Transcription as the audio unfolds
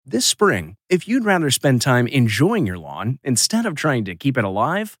This spring, if you'd rather spend time enjoying your lawn instead of trying to keep it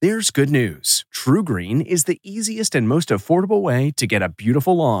alive, there's good news. TruGreen is the easiest and most affordable way to get a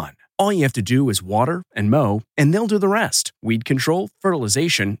beautiful lawn. All you have to do is water and mow, and they'll do the rest. Weed control,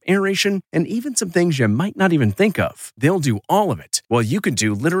 fertilization, aeration, and even some things you might not even think of. They'll do all of it, while you can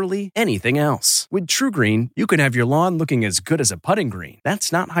do literally anything else. With TruGreen, you can have your lawn looking as good as a putting green.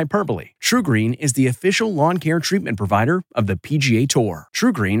 That's not hyperbole. TruGreen is the official lawn care treatment provider of the PGA Tour.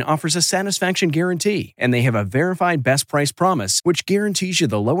 TruGreen offers a satisfaction guarantee, and they have a verified best price promise, which guarantees you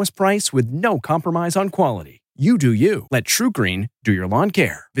the lowest price with no compromise on quality. You do you. Let TruGreen do your lawn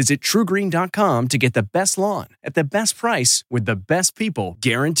care. Visit TruGreen.com to get the best lawn at the best price with the best people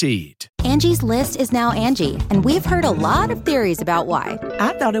guaranteed. Angie's List is now Angie, and we've heard a lot of theories about why.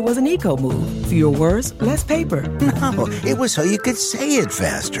 I thought it was an eco move. Fewer words, less paper. No, it was so you could say it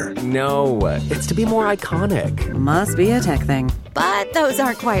faster. No, it's to be more iconic. Must be a tech thing. But those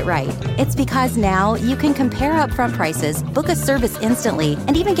aren't quite right. It's because now you can compare upfront prices, book a service instantly,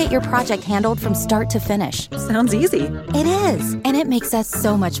 and even get your project handled from start to finish. Sounds easy. It is, and it makes us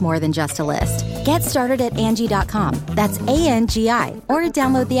so much more than just a list. Get started at Angie.com. That's ANGI, or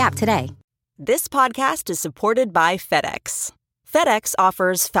download the app today. This podcast is supported by FedEx. FedEx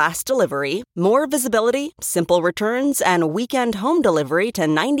offers fast delivery, more visibility, simple returns, and weekend home delivery to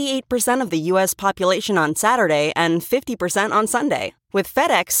 98% of the U.S. population on Saturday and 50% on Sunday. With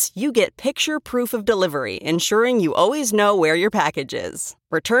FedEx, you get picture proof of delivery, ensuring you always know where your package is.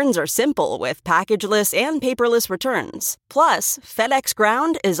 Returns are simple with packageless and paperless returns. Plus, FedEx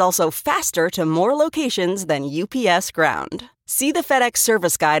Ground is also faster to more locations than UPS Ground. See the FedEx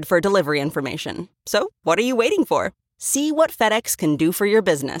service guide for delivery information. So, what are you waiting for? See what FedEx can do for your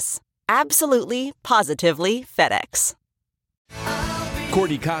business. Absolutely, positively FedEx.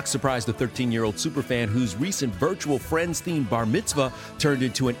 Courtney Cox surprised a 13-year-old superfan whose recent virtual Friends-themed bar mitzvah turned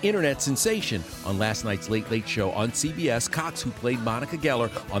into an internet sensation. On last night's Late Late Show on CBS, Cox, who played Monica Geller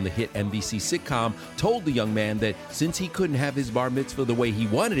on the hit NBC sitcom, told the young man that since he couldn't have his bar mitzvah the way he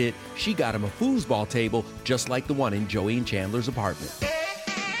wanted it, she got him a foosball table just like the one in Joey and Chandler's apartment.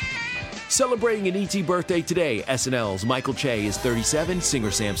 Celebrating an E.T. birthday today, SNL's Michael Che is 37,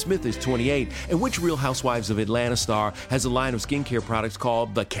 singer Sam Smith is 28, and which Real Housewives of Atlanta star has a line of skincare products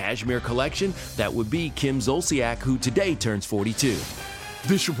called the Cashmere Collection? That would be Kim Zolciak, who today turns 42.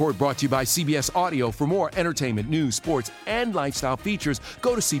 This report brought to you by CBS Audio. For more entertainment, news, sports, and lifestyle features,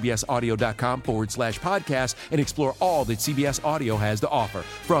 go to cbsaudio.com/podcast and explore all that CBS Audio has to offer.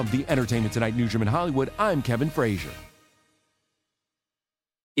 From the Entertainment Tonight newsroom in Hollywood, I'm Kevin Frazier.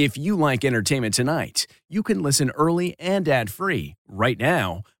 If you like Entertainment Tonight, you can listen early and ad-free right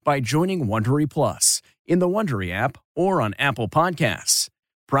now by joining Wondery Plus in the Wondery app or on Apple Podcasts.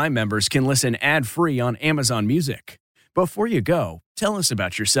 Prime members can listen ad-free on Amazon Music. Before you go, tell us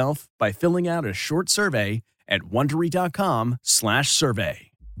about yourself by filling out a short survey at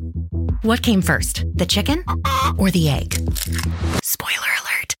Wondery.com/survey. What came first, the chicken or the egg? Spoiler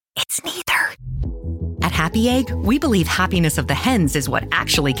alert, it's neither. At Happy Egg, we believe happiness of the hens is what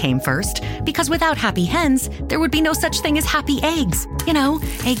actually came first, because without happy hens, there would be no such thing as happy eggs. You know,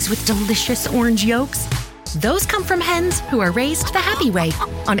 eggs with delicious orange yolks. Those come from hens who are raised the happy way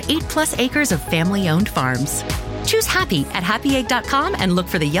on 8+ acres of family-owned farms. Choose happy at happyegg.com and look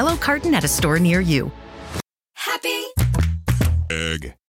for the yellow carton at a store near you. Happy Egg.